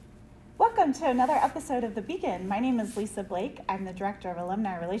welcome to another episode of The Beacon. My name is Lisa Blake. I'm the Director of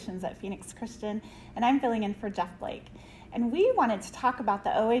Alumni Relations at Phoenix Christian, and I'm filling in for Jeff Blake. And we wanted to talk about the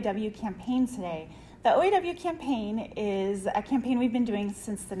OAW Campaign today. The OAW Campaign is a campaign we've been doing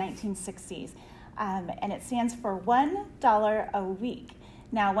since the 1960s, and it stands for $1 a week.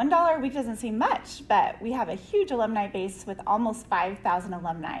 Now, $1 a week doesn't seem much, but we have a huge alumni base with almost 5,000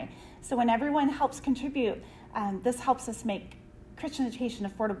 alumni. So when everyone helps contribute, this helps us make Christian education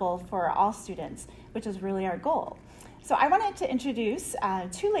affordable for all students, which is really our goal. So I wanted to introduce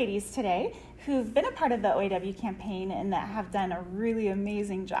two ladies today who've been a part of the OAW campaign and that have done a really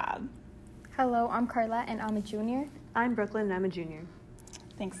amazing job. Hello, I'm Carla and I'm a junior. I'm Brooklyn and I'm a junior.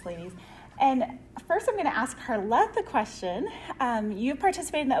 Thanks, ladies. And first I'm going to ask Carla the question. You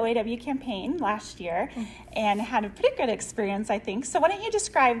participated in the OAW campaign last year and had a pretty good experience, I think. So why don't you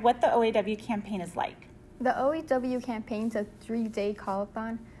describe what the OAW campaign is like? The OAW campaign is a 3-day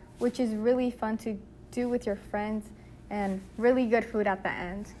call-a-thon, which is really fun to do with your friends and really good food at the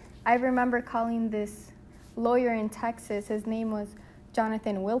end. I remember calling this lawyer in Texas. His name was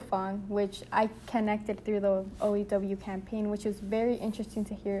Jonathan Wilfong, which I connected through the OAW campaign, which was very interesting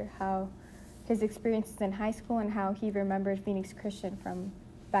to hear how his experiences in high school and how he remembered Phoenix Christian from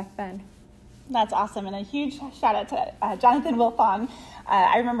back then. That's awesome, and a huge shout out to Jonathan Wilfong.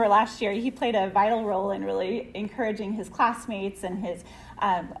 I remember last year he played a vital role in really encouraging his classmates and his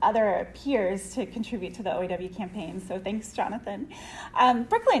other peers to contribute to the OAW campaign. So thanks, Jonathan.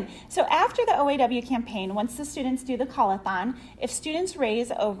 Brooklyn, so after the OAW campaign, once the students do the call-a-thon, if students raise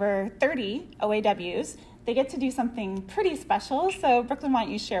over 30 OAWs, they get to do something pretty special. So Brooklyn, why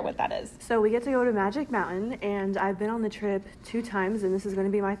don't you share what that is? So we get to go to Magic Mountain, and I've been on the trip 2 times, and this is going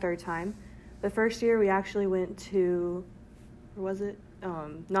to be my 3rd time. The first year we actually went to, where was it?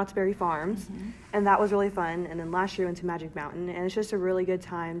 Knott's Berry Farms, and that was really fun. And then last year we went to Magic Mountain, and it's just a really good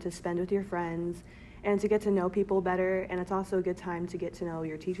time to spend with your friends and to get to know people better. And it's also a good time to get to know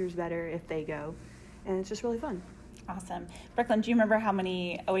your teachers better if they go, and it's just really fun. Awesome. Brooklyn, do you remember how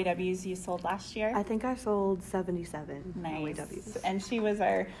many OAWs you sold last year? I think I sold 77 Nice. OAWs. And she was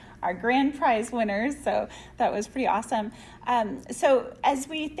our grand prize winner, so that was pretty awesome. So as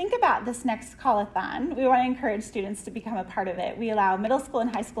we think about this next call-a-thon, we want to encourage students to become a part of it. We allow middle school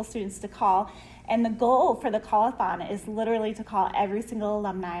and high school students to call, and the goal for the call-a-thon is literally to call every single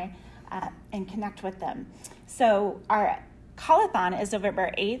alumni and connect with them. So our call-a-thon is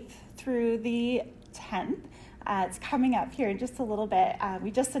November 8th through the 10th. It's coming up here in just a little bit.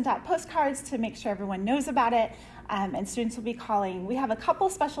 We just sent out postcards to make sure everyone knows about it, and students will be calling. We have a couple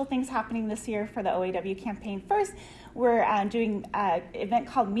special things happening this year for the OAW campaign. First, we're doing an event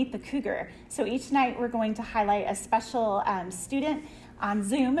called Meet the Cougar. So each night we're going to highlight a special student on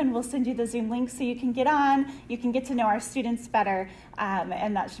Zoom, and we'll send you the Zoom link so you can get on, you can get to know our students better,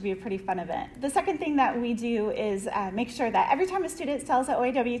 and that should be a pretty fun event. The second thing that we do is make sure that every time a student sells an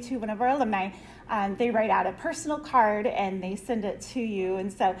OAW to one of our alumni, they write out a personal card and they send it to you.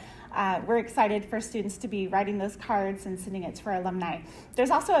 And so we're excited for students to be writing those cards and sending it to our alumni.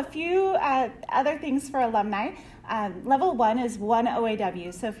 There's also a few other things for alumni. Level 1 is 1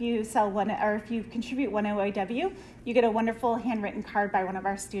 OAW. So if you sell one, or if you contribute 1 OAW, you get a wonderful handwritten card by one of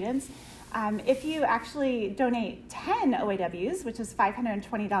our students. If you actually donate 10 OAWs, which is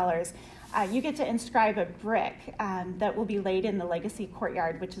 $520, you get to inscribe a brick that will be laid in the Legacy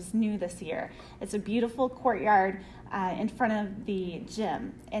Courtyard, which is new this year. It's a beautiful courtyard in front of the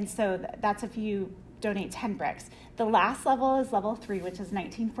gym, and so that's if you donate 10 bricks. The last level is level 3, which is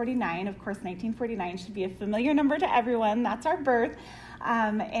 1949. Of course, 1949 should be a familiar number to everyone. That's our birth.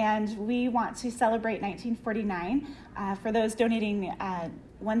 And we want to celebrate 1949. For those donating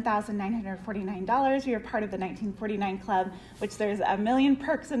 $1,949, you're part of the 1949 Club, which there's a million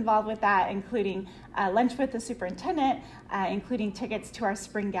perks involved with that, including lunch with the superintendent, including tickets to our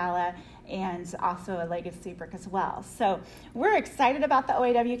spring gala, and also a legacy brick as well. So we're excited about the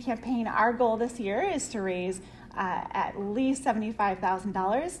OAW campaign. Our goal this year is to raise at least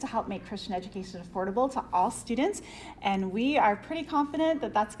 $75,000 to help make Christian education affordable to all students, and we are pretty confident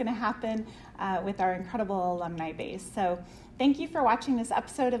that that's going to happen with our incredible alumni base. So thank you for watching this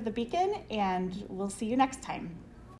episode of The Beacon, and we'll see you next time.